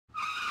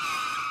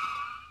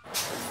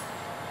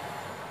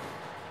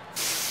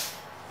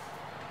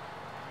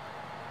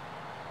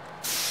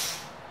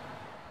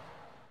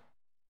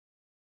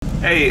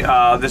Hey,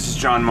 this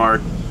is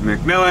Mark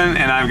McMillan,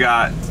 and I've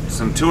got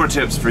some tour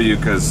tips for you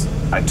because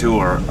I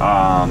tour.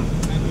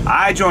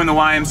 I joined the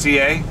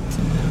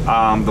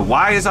YMCA. The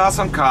Y is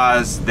awesome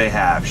because they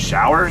have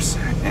showers,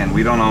 and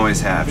we don't always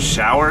have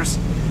showers,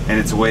 and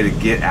it's a way to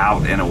get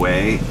out and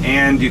away,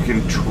 and you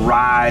can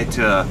try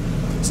to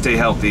stay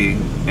healthy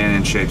and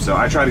in shape. So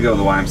I try to go to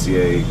the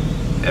YMCA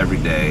every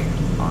day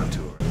on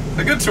tour.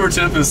 A good tour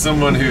tip is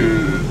someone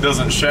who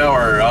doesn't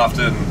shower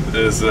often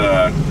is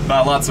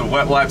buy lots of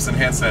wet wipes and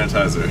hand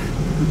sanitizer.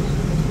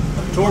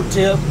 A tour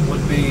tip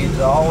would be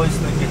to always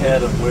think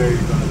ahead of where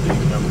you're going to do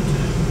number 2.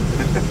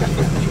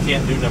 You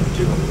can't do number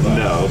 2 on the bus.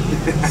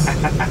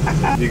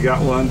 No. You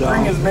got one, Dom?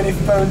 Bring as many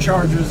phone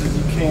chargers as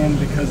you can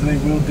because they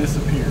will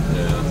disappear.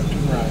 Yeah.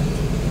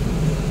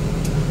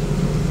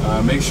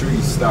 Right. Make sure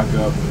you stock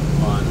up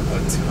on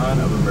a ton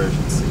of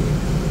emergency.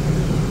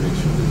 Make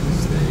sure that you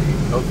stay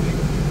healthy,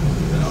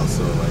 and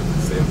also like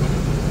stay up on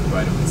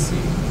vitamin C.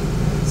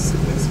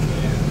 Sickness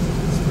can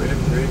spread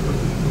very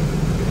quickly.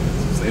 Okay,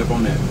 so stay up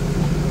on that.